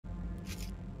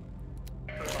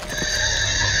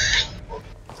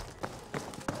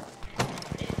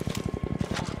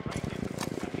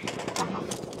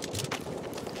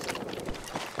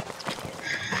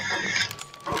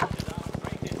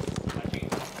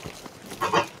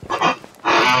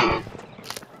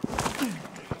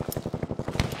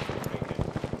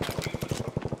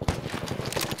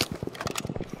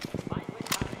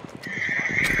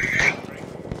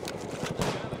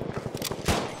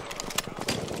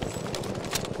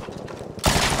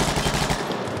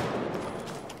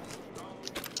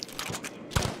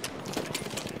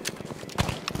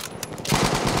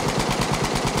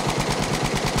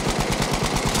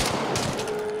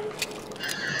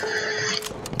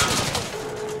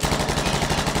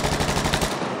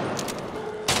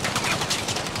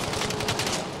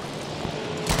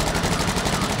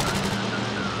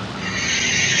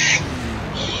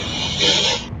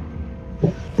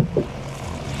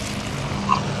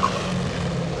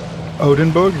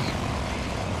Odin bug?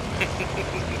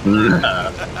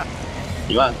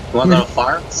 You want to go to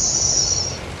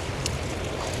farms?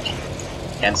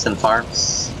 Hanson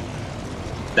Farms?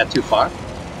 Is that too far?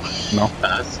 No.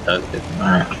 That's good.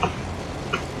 Alright.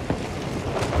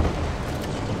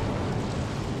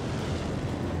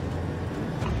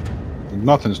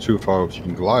 Nothing's too far if you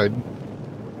can glide.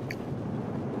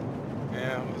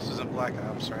 Yeah, well, this isn't Black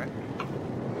Ops, right?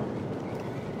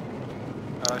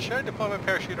 Should I deploy my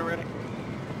parachute already?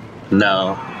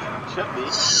 No. Should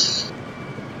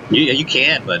be. You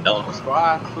can, but don't.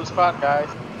 Full squad, guys.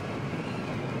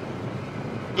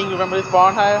 King, you remember this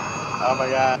barn hire? Oh my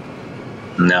god.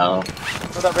 No.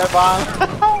 What's that red barn?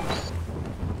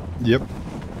 Yep.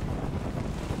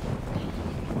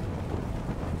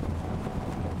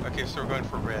 Okay, so we're going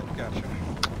for red. Gotcha.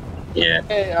 Yeah.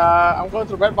 Okay, I'm going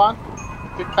to the red barn.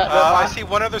 Big fat red barn. I see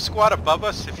one other squad above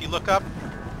us. If you look up.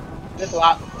 There's a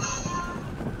lot.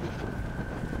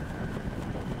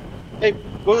 Hey,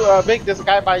 go, Big, there's a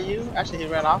guy by you. Actually, he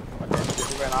ran off.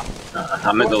 Okay, he ran off.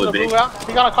 I'm gonna go with Big.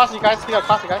 He got across you guys. He got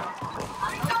across you guys.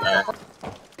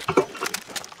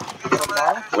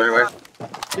 Where?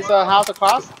 He's a house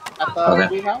across at the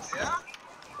greenhouse.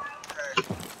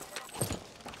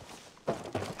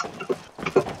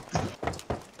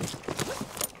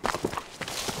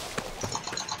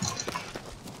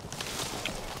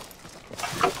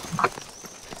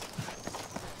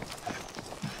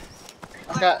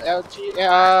 I got LG,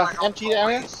 MG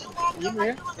areas. You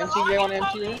here? MG, you on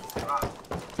MG here?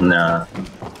 No.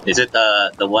 Is it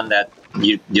the one that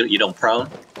you don't prone?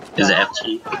 Is it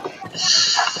FG?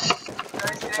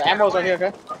 The ammo's right here,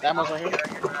 okay? The ammo's right here.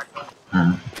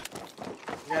 Hmm.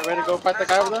 You guys ready to go fight that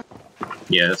guy over there?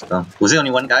 Yeah, let's go. Was there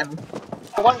only one guy?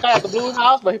 The one guy at the blue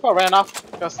house, but he probably ran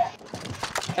off because,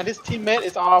 and his teammate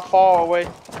is all far away.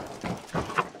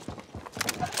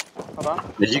 Hold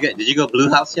on. Did you go blue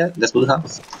house yet? That's blue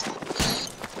house.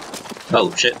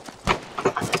 Oh shit.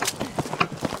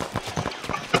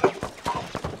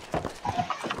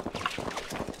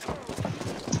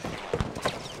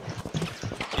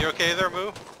 You okay there,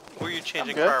 Moo? Who are you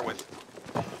changing good. car with?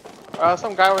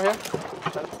 Some guy over here.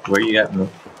 Where you at? Mo?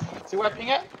 See where I ping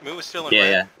at? Moo is still in Yeah,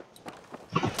 red.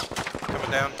 yeah.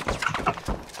 Coming down.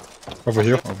 Over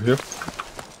here, over here.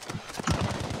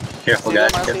 Careful, See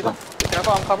guys. them, I see Careful. them. Be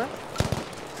careful, I'm coming.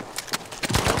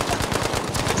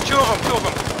 It's two of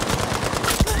them.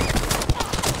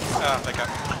 Ah, they got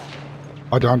me.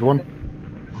 I downed one.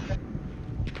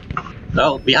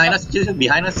 Oh, behind us, dude.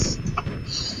 Behind us.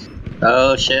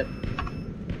 Oh shit.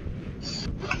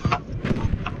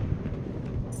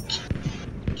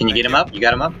 Can you get him up? You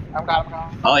got him up? I'm got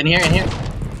him. Oh, in here.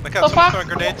 Look out, someone's throwing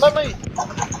grenades. Let me.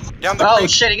 Down the Oh creek.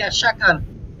 shit, he got a shotgun.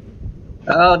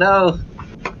 Oh no.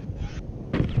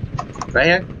 Right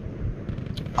here.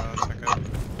 Oh, that's not good.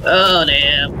 Oh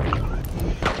damn.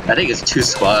 I think it's two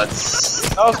squads.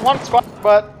 That was one squad,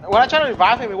 but when I try to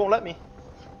revive him, it won't let me.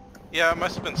 Yeah, it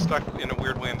must have been stuck in a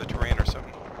weird way in the terrain or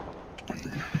something.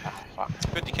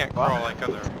 Good you can't crawl like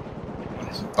other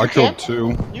ones. I killed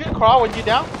two. You can crawl when you're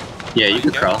down? Yeah, you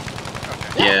can can? crawl.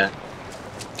 Okay. Yeah.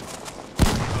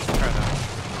 Try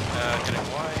that. Get it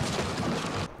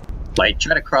wide. Like,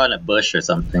 try to crawl in a bush or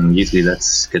something. Usually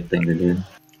that's a good thing to do.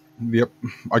 Yep.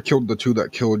 I killed the two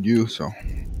that killed you, so.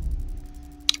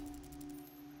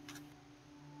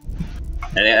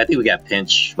 And I think we got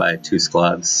pinched by two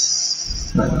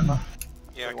squads. Yeah,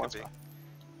 it could be.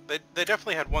 They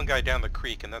definitely had one guy down the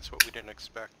creek, and that's what we didn't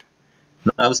expect.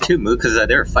 No, I was two moved because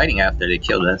they were fighting after they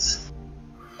killed us.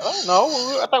 Oh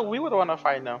no, I thought we were the one to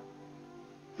fight now.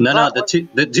 No,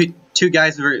 the two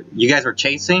guys you guys were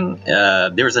chasing.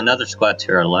 There was another squad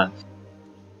to our left.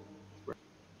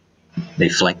 They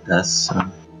flanked us. So.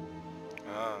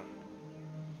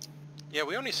 Yeah,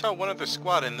 we only saw one other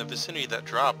squad in the vicinity that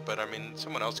dropped, but I mean,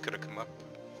 someone else could have come up,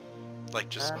 like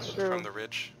just from the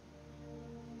ridge.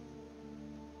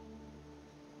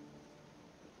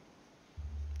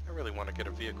 I really want to get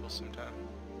a vehicle sometime.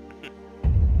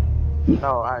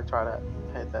 No, I try that.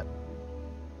 Hate that.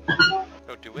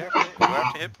 Oh, do we have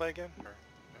to hit play again? Or?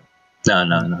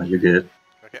 No, you're good.